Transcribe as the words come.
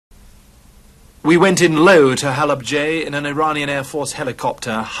We went in low to Halabja in an Iranian Air Force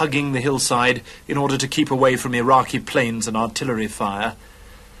helicopter, hugging the hillside in order to keep away from Iraqi planes and artillery fire.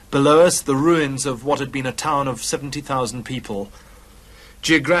 Below us, the ruins of what had been a town of 70,000 people.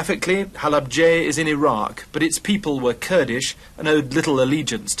 Geographically, Halabja is in Iraq, but its people were Kurdish and owed little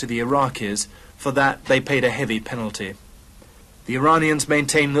allegiance to the Iraqis. For that, they paid a heavy penalty. The Iranians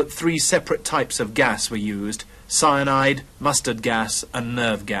maintain that 3 separate types of gas were used: cyanide, mustard gas, and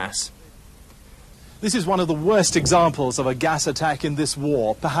nerve gas. This is one of the worst examples of a gas attack in this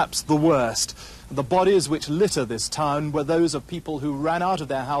war, perhaps the worst. The bodies which litter this town were those of people who ran out of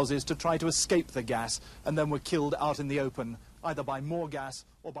their houses to try to escape the gas and then were killed out in the open, either by more gas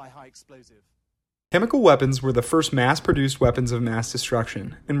or by high explosive. Chemical weapons were the first mass-produced weapons of mass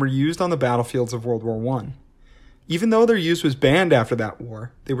destruction and were used on the battlefields of World War I. Even though their use was banned after that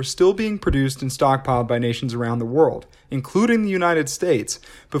war, they were still being produced and stockpiled by nations around the world, including the United States,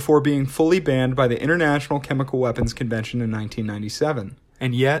 before being fully banned by the International Chemical Weapons Convention in 1997.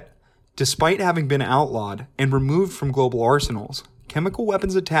 And yet, despite having been outlawed and removed from global arsenals, chemical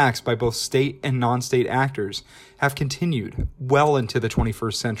weapons attacks by both state and non-state actors have continued well into the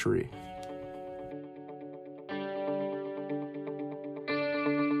 21st century.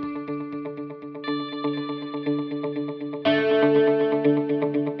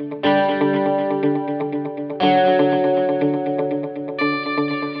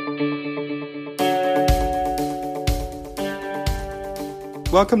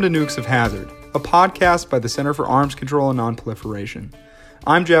 Welcome to Nukes of Hazard, a podcast by the Center for Arms Control and Nonproliferation.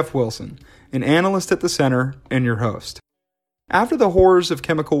 I'm Jeff Wilson, an analyst at the center and your host. After the horrors of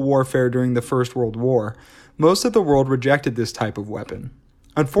chemical warfare during the First World War, most of the world rejected this type of weapon.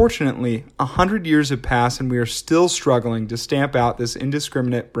 Unfortunately, 100 years have passed and we are still struggling to stamp out this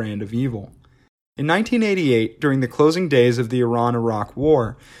indiscriminate brand of evil. In 1988, during the closing days of the Iran-Iraq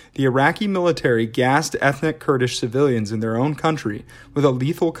War, the Iraqi military gassed ethnic Kurdish civilians in their own country with a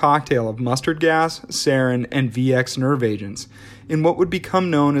lethal cocktail of mustard gas, sarin, and VX nerve agents in what would become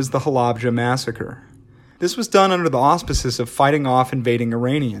known as the Halabja massacre. This was done under the auspices of fighting off invading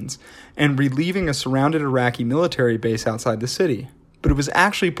Iranians and relieving a surrounded Iraqi military base outside the city. But it was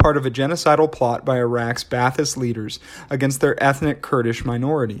actually part of a genocidal plot by Iraq's Ba'athist leaders against their ethnic Kurdish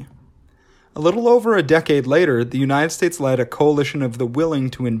minority. A little over a decade later, the United States led a coalition of the willing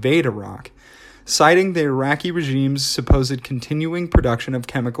to invade Iraq, citing the Iraqi regime's supposed continuing production of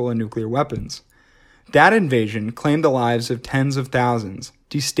chemical and nuclear weapons. That invasion claimed the lives of tens of thousands,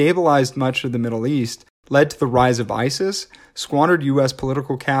 destabilized much of the Middle East, led to the rise of ISIS, squandered U.S.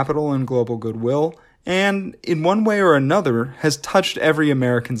 political capital and global goodwill, and, in one way or another, has touched every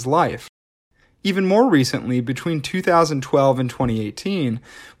American's life. Even more recently, between 2012 and 2018,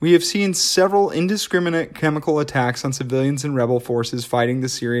 we have seen several indiscriminate chemical attacks on civilians and rebel forces fighting the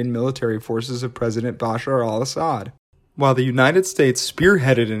Syrian military forces of President Bashar al-Assad. While the United States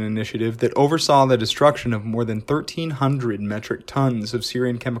spearheaded an initiative that oversaw the destruction of more than 1,300 metric tons of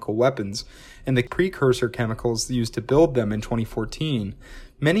Syrian chemical weapons and the precursor chemicals used to build them in 2014,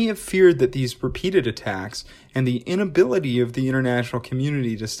 many have feared that these repeated attacks and the inability of the international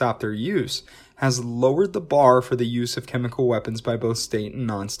community to stop their use has lowered the bar for the use of chemical weapons by both state and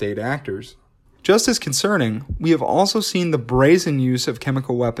non-state actors. Just as concerning, we have also seen the brazen use of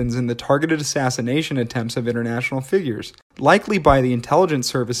chemical weapons in the targeted assassination attempts of international figures, likely by the intelligence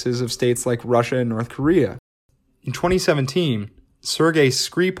services of states like Russia and North Korea. In 2017, Sergei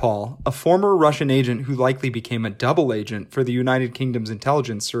Skripal, a former Russian agent who likely became a double agent for the United Kingdom's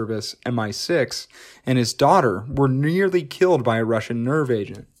intelligence service MI6, and his daughter were nearly killed by a Russian nerve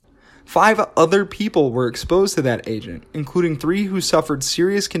agent. 5 other people were exposed to that agent, including 3 who suffered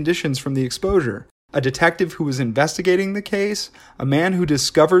serious conditions from the exposure: a detective who was investigating the case, a man who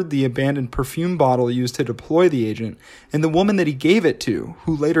discovered the abandoned perfume bottle used to deploy the agent, and the woman that he gave it to,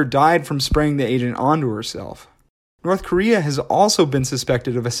 who later died from spraying the agent onto herself. North Korea has also been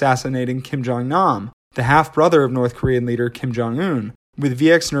suspected of assassinating Kim Jong-nam, the half-brother of North Korean leader Kim Jong-un, with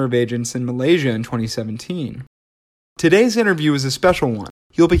VX nerve agents in Malaysia in 2017. Today's interview is a special one.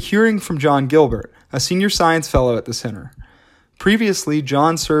 You'll be hearing from John Gilbert, a senior science fellow at the center. Previously,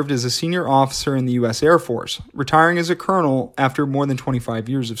 John served as a senior officer in the U.S. Air Force, retiring as a colonel after more than 25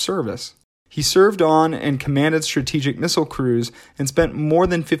 years of service. He served on and commanded strategic missile crews and spent more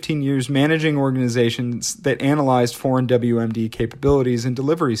than 15 years managing organizations that analyzed foreign WMD capabilities and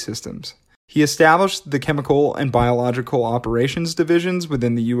delivery systems. He established the Chemical and Biological Operations Divisions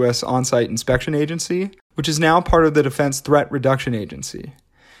within the U.S. On-Site Inspection Agency, which is now part of the Defense Threat Reduction Agency.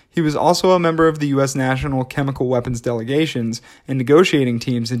 He was also a member of the U.S. National Chemical Weapons Delegations and negotiating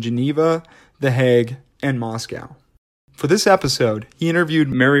teams in Geneva, The Hague, and Moscow. For this episode, he interviewed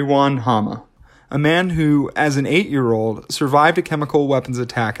Marywan Hama, a man who, as an 8-year-old, survived a chemical weapons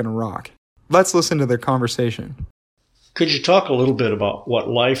attack in Iraq. Let's listen to their conversation. Could you talk a little bit about what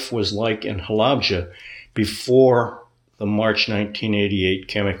life was like in Halabja before the March 1988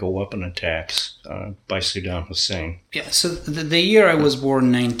 chemical weapon attacks by Saddam Hussein? Yeah, so the year I was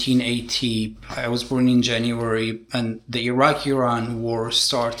born, 1980, I was born in January, and the Iraq-Iran war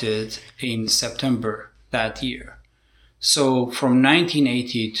started in September that year. So from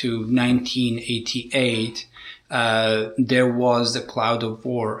 1980 to 1988, there was the cloud of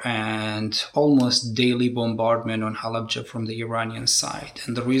war and almost daily bombardment on Halabja from the Iranian side.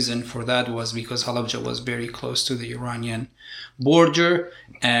 And the reason for that was because Halabja was very close to the Iranian border,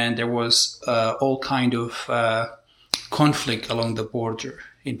 and there was all kind of conflict along the border.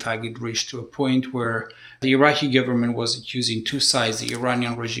 In fact, it reached to a point where the Iraqi government was accusing two sides. The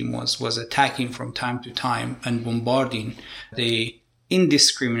Iranian regime was attacking from time to time and bombarding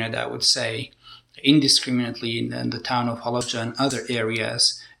indiscriminately in the town of Halabja and other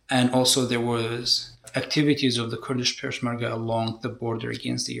areas. And also there was activities of the Kurdish Peshmerga along the border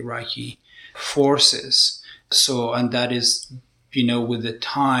against the Iraqi forces. So, and that is, with the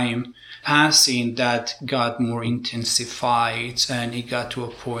time passing, that got more intensified, and it got to a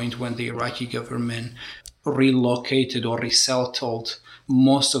point when the Iraqi government relocated or resettled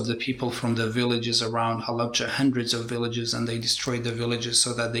most of the people from the villages around Halabja, hundreds of villages, and they destroyed the villages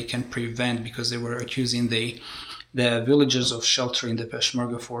so that they can prevent, because they were accusing the villagers of sheltering the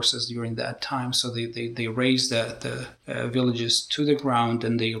Peshmerga forces during that time. So they raised the villages to the ground,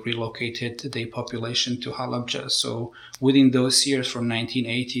 and they relocated the population to Halabja. So within those years from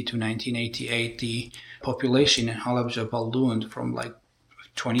 1980 to 1988, the population in Halabja ballooned from like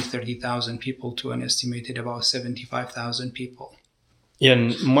 30,000 people to an estimated about 75,000 people.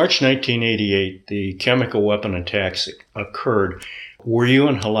 In March 1988, the chemical weapon attacks occurred. Were you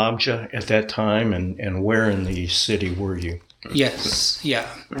in Halabja at that time, and where in the city were you? Yes, yeah.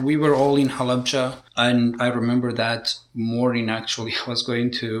 We were all in Halabja, and I remember that morning, actually, I was going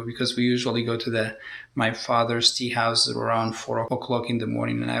to, because we usually go to my father's tea house around 4 o'clock in the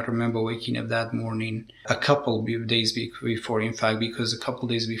morning, and I remember waking up that morning a couple days before, in fact, because a couple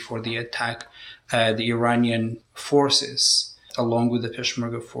days before the attack, the Iranian forces, along with the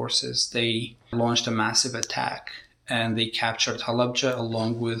Peshmerga forces, they launched a massive attack, and they captured Halabja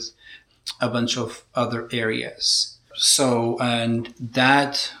along with a bunch of other areas. So, and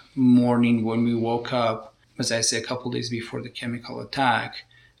that morning when we woke up, as I say, a couple days before the chemical attack,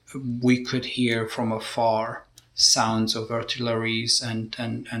 we could hear from afar sounds of artilleries and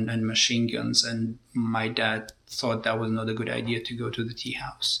machine guns. And my dad thought that was not a good idea to go to the tea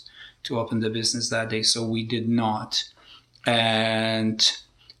house to open the business that day. So we did not. And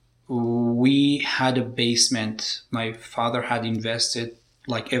we had a basement. My father had invested,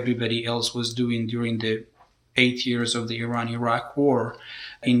 like everybody else was doing during the 8 years of the Iran-Iraq war,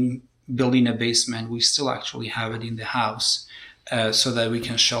 in building a basement. We still actually have it in the house, so that we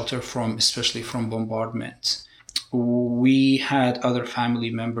can shelter from, especially from bombardment. We had other family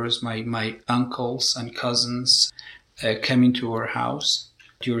members, my uncles and cousins, coming to our house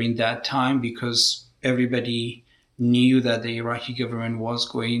during that time, because everybody knew that the Iraqi government was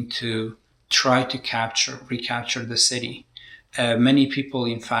going to try to recapture the city. Many people,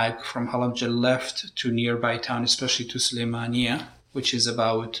 in fact, from Halabja left to nearby town, especially to Suleymaniya, which is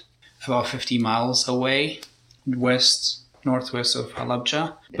about 50 miles away, northwest of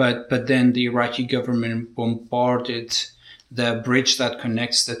Halabja. But then the Iraqi government bombarded the bridge that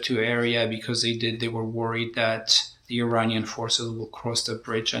connects the two areas, because they were worried that the Iranian forces will cross the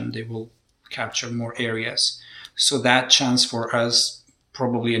bridge and they will capture more areas. So that chance for us,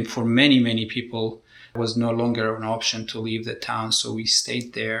 probably, and for many, many people, was no longer an option to leave the town, so we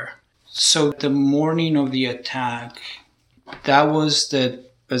stayed there. So the morning of the attack, that was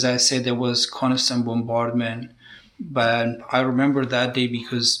as I said, there was constant bombardment. But I remember that day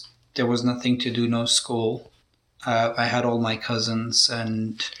because there was nothing to do, no school. I had all my cousins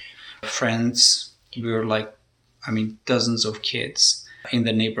and friends. We were dozens of kids in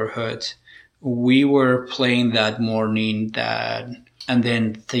the neighborhood. We were playing that morning, and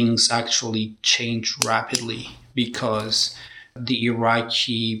then things actually changed rapidly, because the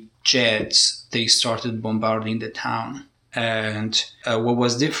Iraqi jets, they started bombarding the town. And what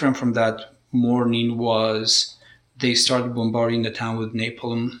was different from that morning was they started bombarding the town with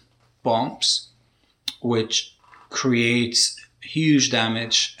napalm bombs, which creates huge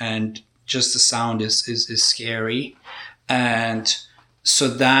damage, and just the sound is scary. And so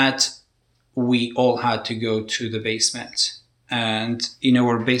that we all had to go to the basement. And in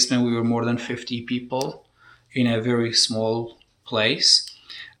our basement, we were more than 50 people in a very small place.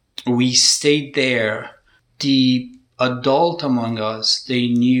 we stayed there. The adult among us, they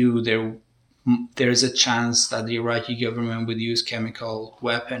knew there's a chance that the Iraqi government would use chemical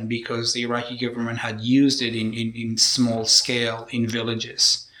weapon because the Iraqi government had used it in small scale in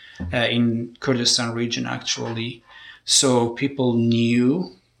villages in Kurdistan region, actually. So people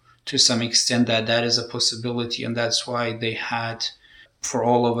knew to some extent that that is a possibility, and that's why they had, for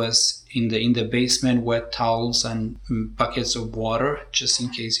all of us in the basement, wet towels and buckets of water, just in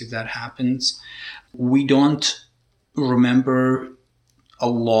case if that happens. We don't remember a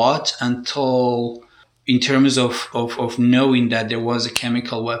lot until, in terms of knowing that there was a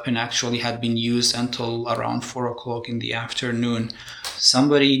chemical weapon actually had been used, until around 4 o'clock in the afternoon.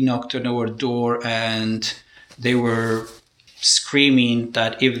 Somebody knocked on our door and they were screaming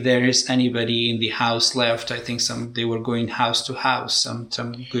that if there is anybody in the house left, I think they were going house to house, some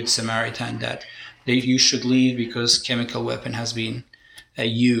good Samaritan, that you should leave because chemical weapon has been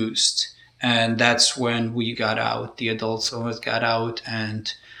used. And that's when we got out. The adults always got out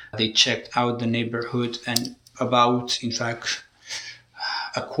and they checked out the neighborhood, and about, in fact,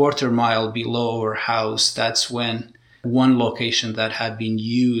 a quarter mile below our house, that's when one location that had been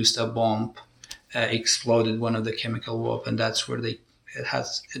used, a bomb, exploded, one of the chemical weapons. That's where it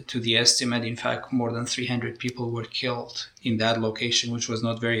has, to the estimate, in fact, more than 300 people were killed in that location, which was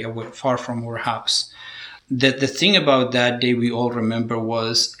not very far from our house. The thing about that day we all remember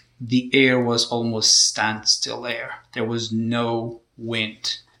was the air was almost standstill air. There was no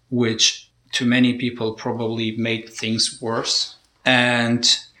wind, which to many people probably made things worse. And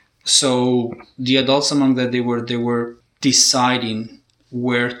so the adults among that, they were deciding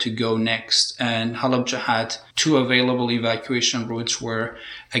where to go next. And Halabja had 2 available evacuation routes where,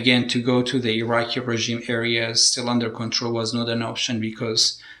 again, to go to the Iraqi regime areas still under control was not an option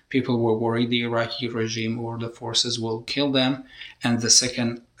because people were worried the Iraqi regime or the forces will kill them. And the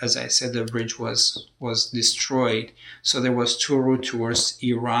second, as I said, the bridge was destroyed. So there was 2 routes towards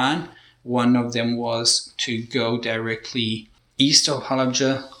Iran. One of them was to go directly east of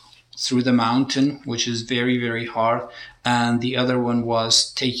Halabja through the mountain, which is very, very hard. And the other one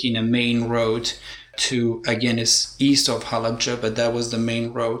was taking a main road to, again, is east of Halabja, but that was the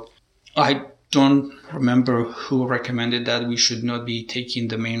main road. I don't remember who recommended that we should not be taking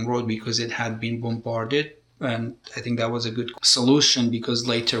the main road because it had been bombarded. And I think that was a good solution because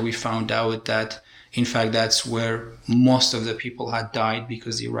later we found out that, in fact, that's where most of the people had died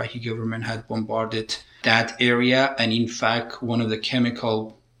because the Iraqi government had bombarded that area. And in fact, one of the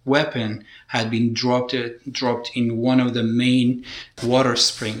chemical weapon had been dropped in one of the main water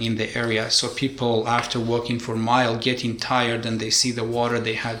spring in the area. So people, after walking for a mile, getting tired and they see the water,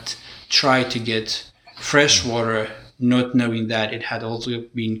 they had tried to get fresh water, not knowing that it had also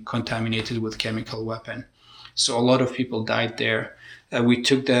been contaminated with chemical weapon. So a lot of people died there. We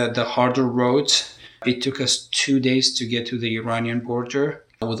took the harder roads. It took us 2 days to get to the Iranian border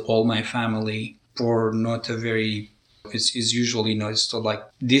with all my family for not a very, it's usually not, so like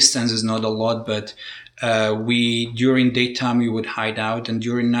distance is not a lot, but during daytime we would hide out, and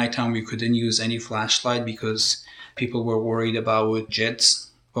during nighttime we couldn't use any flashlight because people were worried about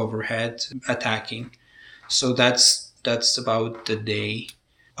jets overhead attacking. So that's about the day.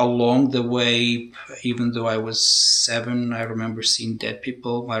 Along the way, even though I was 7, I remember seeing dead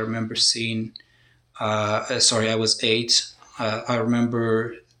people. I remember seeing, I was 8. I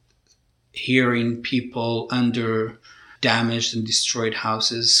remember hearing people under damaged and destroyed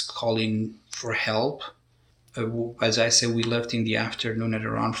houses calling for help. As I said, we left in the afternoon at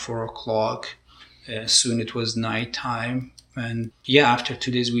around 4 o'clock. Soon it was nighttime. And after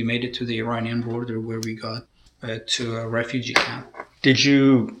 2 days, we made it to the Iranian border where we got to a refugee camp. Did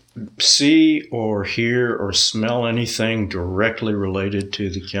you see or hear or smell anything directly related to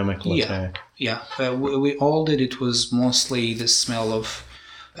the chemical attack? Yeah, we all did. It was mostly the smell of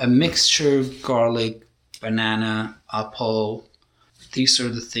a mixture, garlic, banana, apple. These are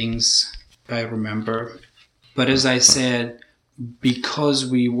the things I remember. But as I said, because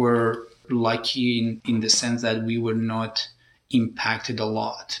we were lucky in the sense that we were not impacted a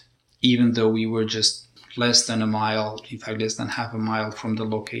lot, even though we were just less than a mile, in fact less than half a mile from the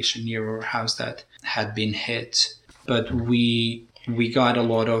location near our house that had been hit. But we got a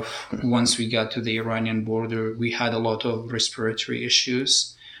lot of, once we got to the Iranian border, we had a lot of respiratory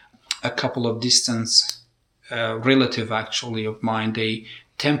issues. A couple of distance relative actually of mine, they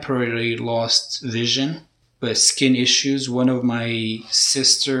temporarily lost vision, but skin issues. One of my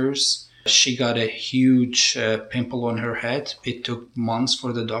sisters, she got a huge pimple on her head. It took months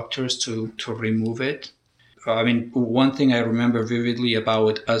for the doctors to remove it. I mean, one thing I remember vividly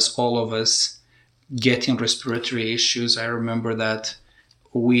about us, all of us, getting respiratory issues, I remember that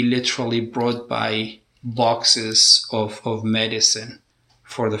we literally brought by boxes of medicine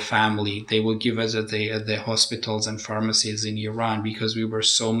for the family. They will give us at the hospitals and pharmacies in Iran, because we were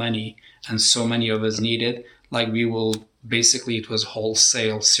so many and so many of us needed. Like basically it was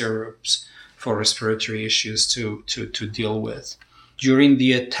wholesale syrups for respiratory issues to deal with. During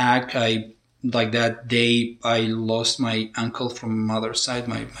the attack, that day, I lost my uncle from mother's side,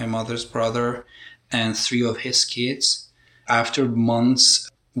 my mother's brother, and 3 of his kids. After months,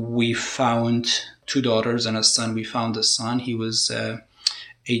 we found 2 daughters and a son. We found a son. He was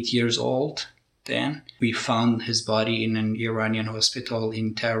 8 years old then. We found his body in an Iranian hospital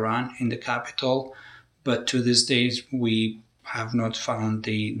in Tehran, in the capital. But to this day, we have not found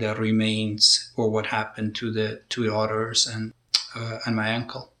the remains or what happened to the 2 daughters and my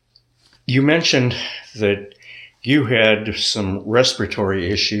uncle. You mentioned that you had some respiratory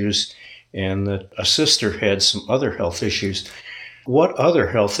issues and that a sister had some other health issues. What other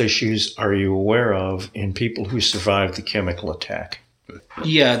health issues are you aware of in people who survived the chemical attack?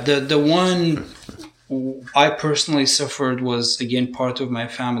 Yeah, the one I personally suffered was, again, part of my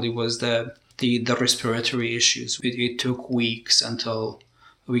family, was the respiratory issues. It took weeks until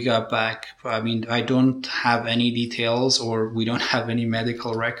we got back. I mean, I don't have any details, or we don't have any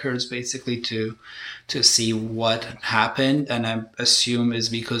medical records basically to see what happened. And I assume it's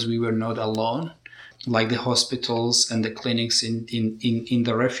because we were not alone. Like the hospitals and the clinics in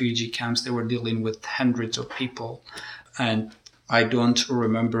the refugee camps, they were dealing with hundreds of people. And I don't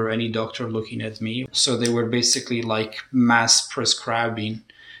remember any doctor looking at me. So they were basically like mass prescribing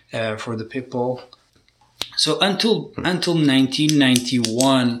for the people. So until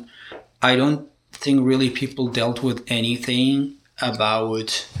 1991, I don't think really people dealt with anything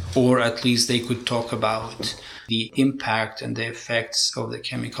about, or at least they could talk about, the impact and the effects of the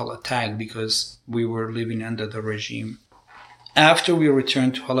chemical attack, because we were living under the regime. After we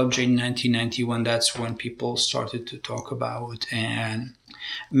returned to Halabja in 1991, that's when people started to talk about, and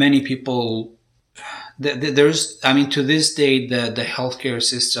many people, to this day, the healthcare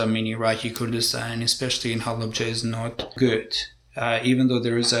system in Iraqi Kurdistan, especially in Halabja, is not good. Even though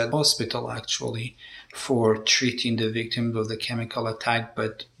there is a hospital actually for treating the victims of the chemical attack,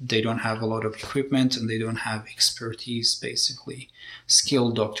 but they don't have a lot of equipment and they don't have expertise, basically,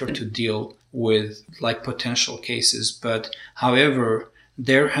 skilled doctor to deal with like potential cases. But however,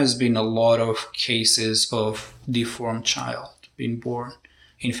 there has been a lot of cases of deformed child being born.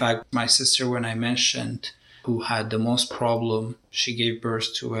 In fact, my sister, when I mentioned who had the most problem, she gave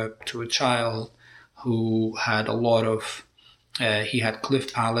birth to a child who had a lot of he had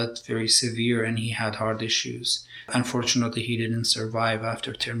cleft palate, very severe, and he had heart issues. Unfortunately, he didn't survive.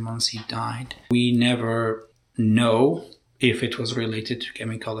 After 10 months, he died. We never know if it was related to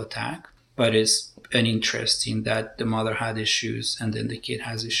chemical attack, but it's an interesting that the mother had issues and then the kid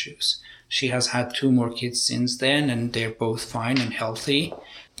has issues. She has had 2 more kids since then, and they're both fine and healthy.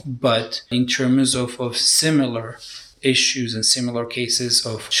 But in terms of similar issues and similar cases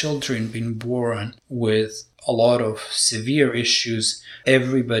of children being born with a lot of severe issues,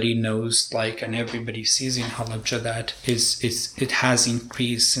 everybody knows, and everybody sees in Halabja that it has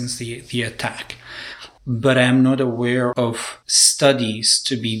increased since the attack. But I'm not aware of studies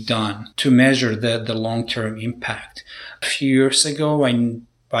to be done to measure the long-term impact. A few years ago,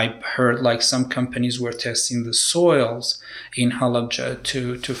 I heard some companies were testing the soils in Halabja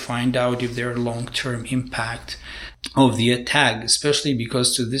to find out if there are long-term impact of the attack, especially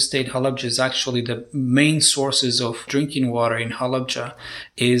because to this date Halabja is actually the main sources of drinking water in Halabja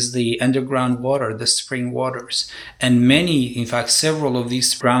is the underground water, the spring waters. And many, in fact, several of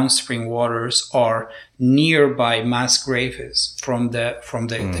these ground spring waters are nearby mass graves from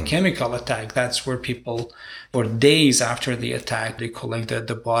the chemical attack. That's where people, for days after the attack, they collected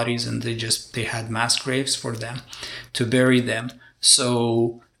the bodies and they had mass graves for them to bury them.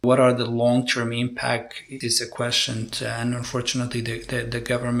 So what are the long-term impact is a question, and unfortunately the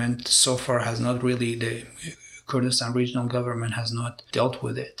government so far has not really, the Kurdistan regional government has not dealt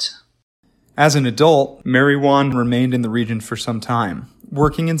with it. As an adult, Mariwan remained in the region for some time,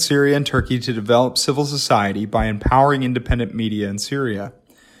 working in Syria and Turkey to develop civil society by empowering independent media in Syria.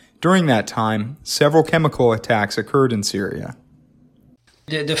 During that time, several chemical attacks occurred in Syria.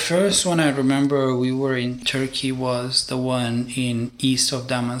 The first one I remember we were in Turkey was the one in east of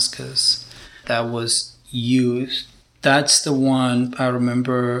Damascus that was used. That's the one I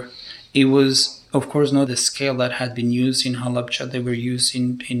remember. It was, of course, not the scale that had been used in Halabja. They were used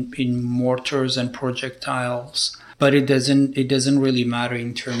in mortars and projectiles. But it doesn't really matter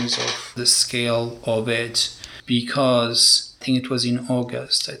in terms of the scale of it, because I think it was in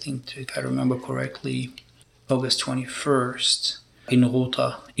August, if I remember correctly, August 21st. in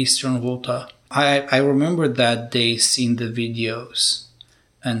Ghouta, eastern Ghouta. I remember that day seeing the videos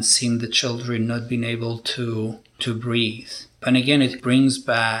and seeing the children not being able to breathe. And again, it brings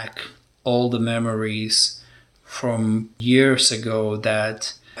back all the memories from years ago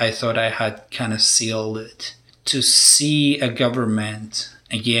that I thought I had kind of sealed it. To see a government,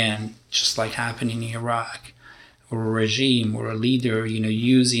 again, just like happened in Iraq, or a regime or a leader,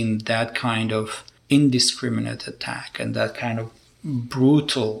 using that kind of indiscriminate attack and that kind of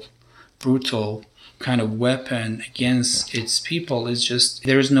brutal kind of weapon against its people is just,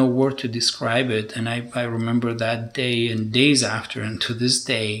 there is no word to describe it. And I remember that day and days after, and to this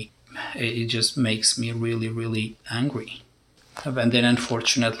day, it just makes me really, really angry. And then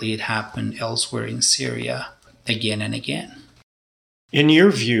unfortunately it happened elsewhere in Syria again and again. In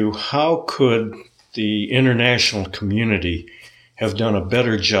your view, how could the international community have done a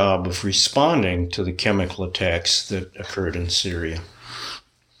better job of responding to the chemical attacks that occurred in Syria?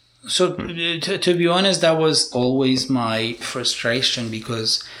 So to be honest, that was always my frustration,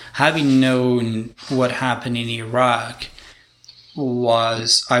 because having known what happened in Iraq,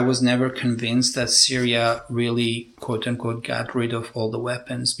 I was never convinced that Syria really, quote unquote, got rid of all the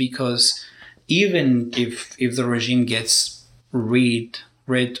weapons, because even if the regime gets rid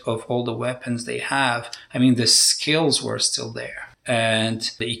of all the weapons they have, I mean, the skills were still there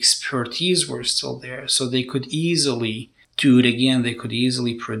and the expertise were still there. So they could easily do it again. They could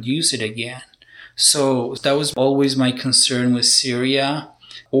easily produce it again. So that was always my concern with Syria,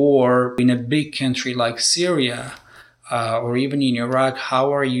 or in a big country like Syria, or even in Iraq.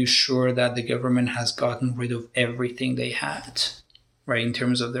 How are you sure that the government has gotten rid of everything they had, right, in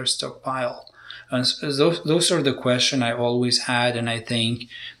terms of their stockpile? And so those are the questions I always had. And I think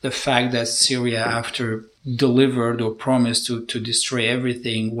the fact that Syria, after delivered or promised to destroy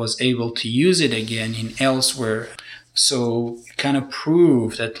everything, was able to use it again in elsewhere. So it kind of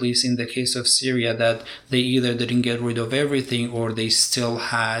proved, at least in the case of Syria, that they either didn't get rid of everything or they still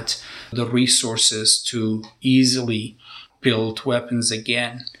had the resources to easily build weapons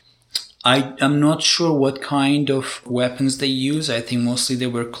again. I'm not sure what kind of weapons they use. I think mostly they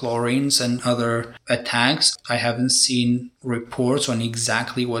were chlorines and other attacks. I haven't seen reports on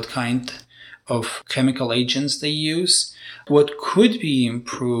exactly what kind of chemical agents they use. What could be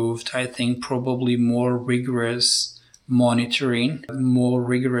improved, I think, probably more rigorous monitoring, more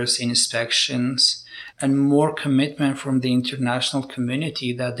rigorous inspections, and more commitment from the international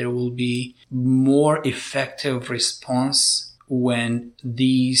community that there will be more effective response when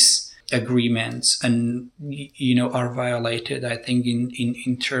these agreements are violated. I think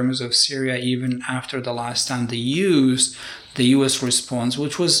in terms of Syria, even after the last time they used, the US response,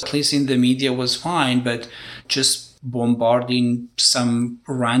 which was, at least in the media, was fine, but just bombarding some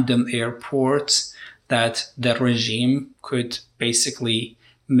random airports that the regime could basically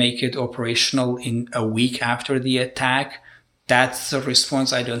make it operational in a week after the attack. That's the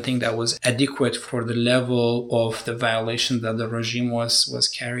response. I don't think that was adequate for the level of the violation that the regime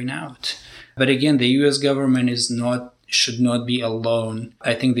was carrying out. But again, the US government should not be alone.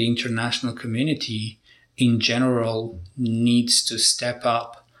 I think the international community in general needs to step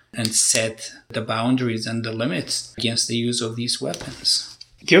up and set the boundaries and the limits against the use of these weapons.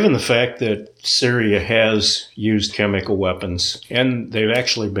 Given the fact that Syria has used chemical weapons, and they've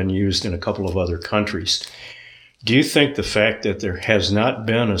actually been used in a couple of other countries, do you think the fact that there has not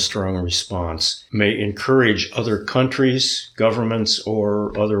been a strong response may encourage other countries, governments,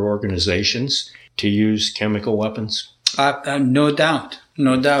 or other organizations to use chemical weapons? No doubt.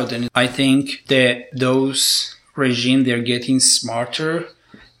 And I think that those regimes, they're getting smarter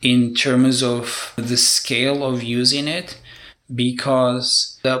in terms of the scale of using it,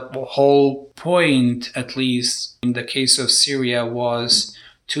 because the whole point, at least in the case of Syria, was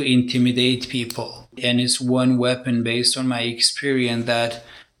to intimidate people. And it's one weapon, based on my experience, that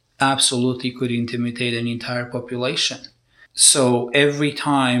absolutely could intimidate an entire population. So every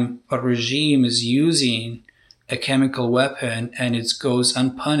time a regime is using a chemical weapon and it goes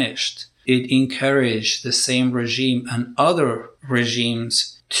unpunished, it encourages the same regime and other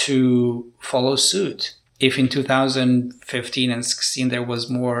regimes to follow suit. If in 2015 and 16 there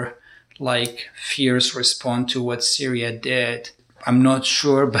was more like fierce response to what Syria did, I'm not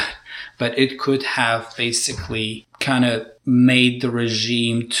sure, but it could have basically kind of made the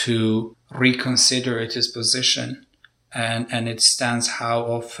regime to reconsider its position and its stance, how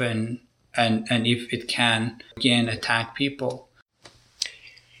often and if it can again attack people.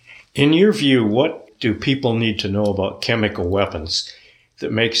 In your view, what do people need to know about chemical weapons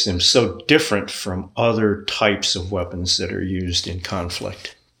that makes them so different from other types of weapons that are used in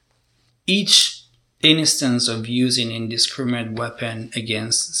conflict? Each instance of using indiscriminate weapon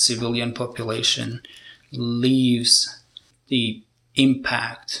against civilian population leaves the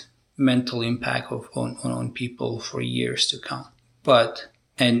impact, mental impact on people for years to come.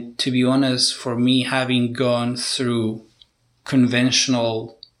 And to be honest, for me, having gone through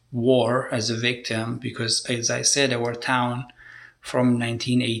conventional war as a victim, because as I said, our town from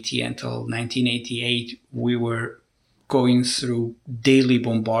 1980 until 1988, we were going through daily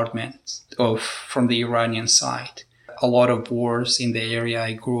bombardments from the Iranian side. A lot of wars in the area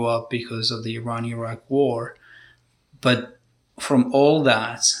I grew up because of the Iran-Iraq war. But from all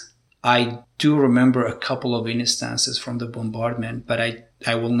that, I do remember a couple of instances from the bombardment, but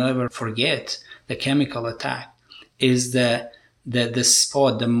I will never forget the chemical attack. Is the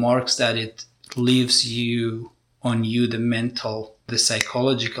spot, the marks that it leaves on you, the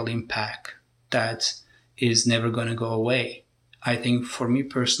psychological impact that is never going to go away. I think for me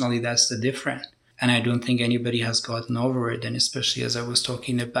personally, that's the difference. And I don't think anybody has gotten over it. And especially as I was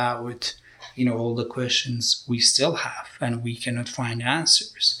talking about with, all the questions we still have and we cannot find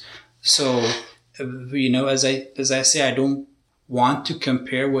answers. So, as I say, I don't want to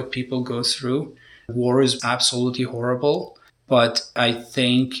compare what people go through. War is absolutely horrible. But I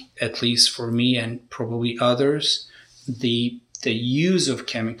think, at least for me and probably others, the use of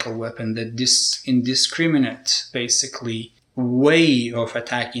chemical weapon, the indiscriminate, basically, way of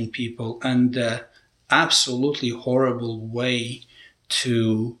attacking people and the absolutely horrible way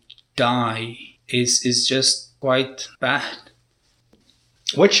to die is just quite bad.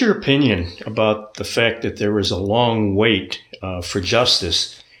 What's your opinion about the fact that there was a long wait for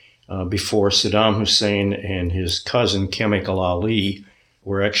justice before Saddam Hussein and his cousin Chemical Ali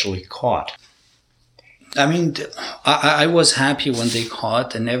were actually caught? I mean, I was happy when they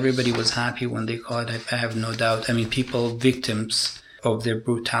caught, and everybody was happy when they caught. I have no doubt. I mean, people, victims of their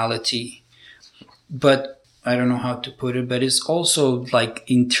brutality. But I don't know how to put it, but it's also like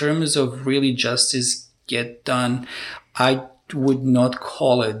in terms of really justice get done, I would not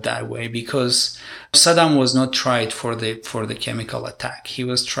call it that way, because Saddam was not tried for the chemical attack. He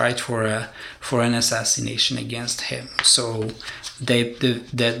was tried for an assassination against him. So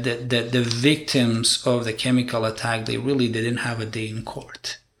the victims of the chemical attack, they really didn't have a day in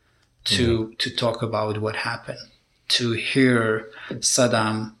court to talk about what happened, to hear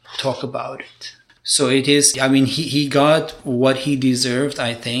Saddam talk about it. So it is, I mean, he got what he deserved,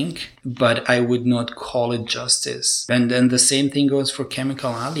 I think, but I would not call it justice. And then the same thing goes for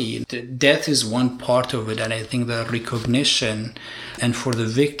Chemical Ali. The death is one part of it, and I think the recognition and for the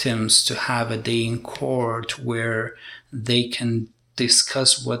victims to have a day in court where they can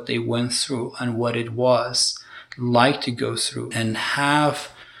discuss what they went through and what it was like to go through and have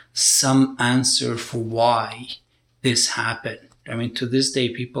some answer for why this happened. I mean, to this day,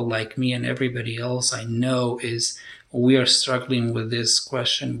 people like me and everybody else I know we are struggling with this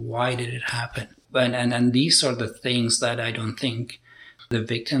question, why did it happen? And these are the things that I don't think the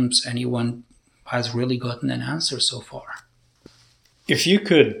victims, anyone has really gotten an answer so far. If you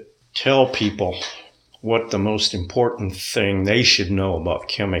could tell people what the most important thing they should know about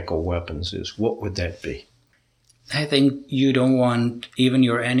chemical weapons is, what would that be? I think you don't want even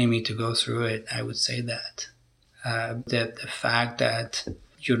your enemy to go through it. I would say that. The fact that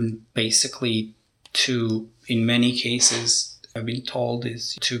you're basically in many cases, I've been told,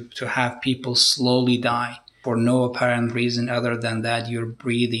 is to have people slowly die for no apparent reason other than that you're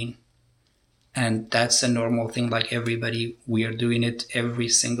breathing. And that's a normal thing, like everybody, we are doing it every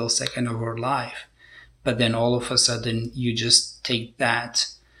single second of our life. But then all of a sudden, you just take that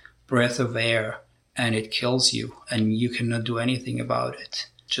breath of air and it kills you and you cannot do anything about it.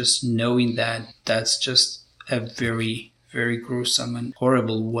 Just knowing that, that's just a very, very gruesome and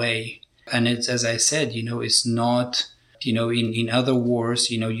horrible way. And it's, as I said, it's not, in other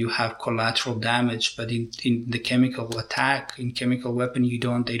wars, you have collateral damage, but in the chemical attack, in chemical weapon,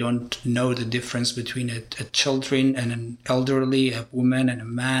 they don't know the difference between a children and an elderly, a woman and a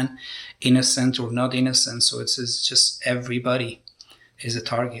man, innocent or not innocent. So it's just everybody is a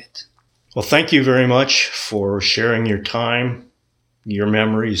target. Well, thank you very much for sharing your time, your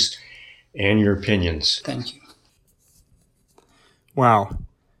memories, and your opinions. Thank you. Wow.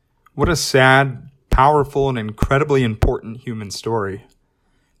 What a sad, powerful, and incredibly important human story.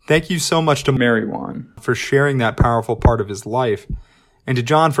 Thank you so much to Mariwan for sharing that powerful part of his life, and to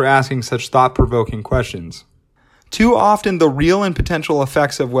John for asking such thought-provoking questions. Too often, the real and potential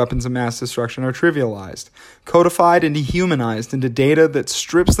effects of weapons of mass destruction are trivialized, codified and dehumanized into data that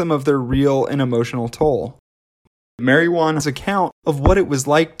strips them of their real and emotional toll. Mary Wan's account of what it was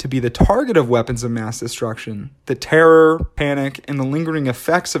like to be the target of weapons of mass destruction. The terror, panic, and the lingering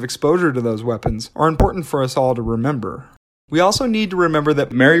effects of exposure to those weapons are important for us all to remember. We also need to remember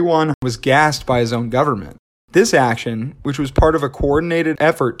that Mary Wan was gassed by his own government. This action, which was part of a coordinated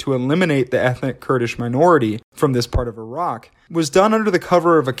effort to eliminate the ethnic Kurdish minority from this part of Iraq, was done under the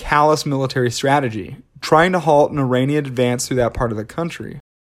cover of a callous military strategy, trying to halt an Iranian advance through that part of the country.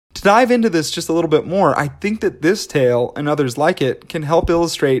 To dive into this just a little bit more, I think that this tale and others like it can help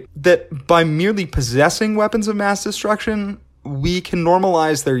illustrate that by merely possessing weapons of mass destruction, we can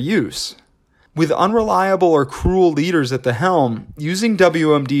normalize their use. With unreliable or cruel leaders at the helm, using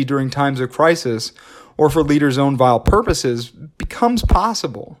WMD during times of crisis or for leaders' own vile purposes becomes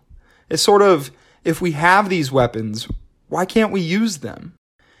possible. It's sort of, if we have these weapons, why can't we use them?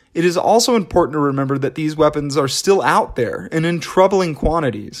 It is also important to remember that these weapons are still out there and in troubling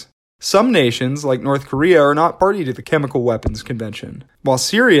quantities. Some nations, like North Korea, are not party to the Chemical Weapons Convention, while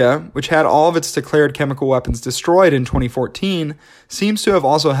Syria, which had all of its declared chemical weapons destroyed in 2014, seems to have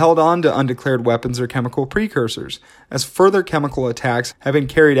also held on to undeclared weapons or chemical precursors, as further chemical attacks have been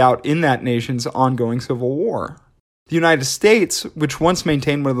carried out in that nation's ongoing civil war. The United States, which once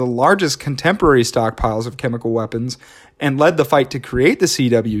maintained one of the largest contemporary stockpiles of chemical weapons and led the fight to create the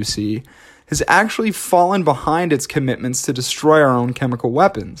CWC, has actually fallen behind its commitments to destroy our own chemical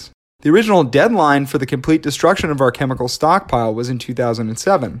weapons. The original deadline for the complete destruction of our chemical stockpile was in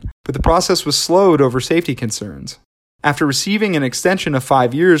 2007, but the process was slowed over safety concerns. After receiving an extension of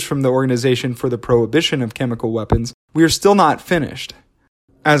 5 years from the Organization for the Prohibition of Chemical Weapons, we are still not finished.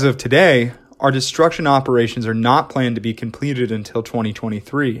 As of today, our destruction operations are not planned to be completed until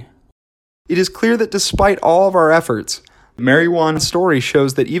 2023. It is clear that despite all of our efforts, Mary Wan's story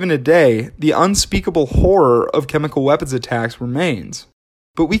shows that even today, the unspeakable horror of chemical weapons attacks remains.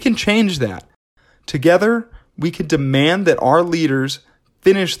 But we can change that. Together, we can demand that our leaders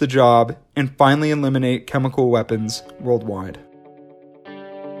finish the job and finally eliminate chemical weapons worldwide.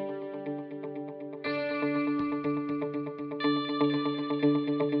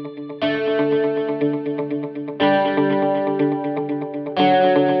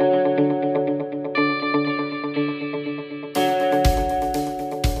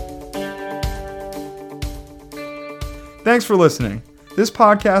 Thanks for listening. This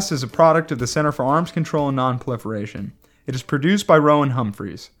podcast is a product of the Center for Arms Control and Non-Proliferation. It is produced by Rowan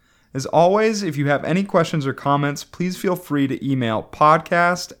Humphreys. As always, if you have any questions or comments, please feel free to email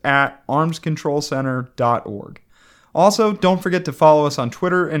podcast@armscontrolcenter.org. Also, don't forget to follow us on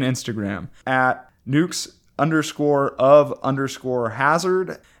Twitter and Instagram at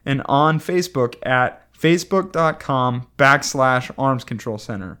nukes_of_hazard and on Facebook at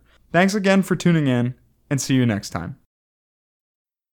facebook.com/armscontrolcenter. Thanks again for tuning in, and see you next time.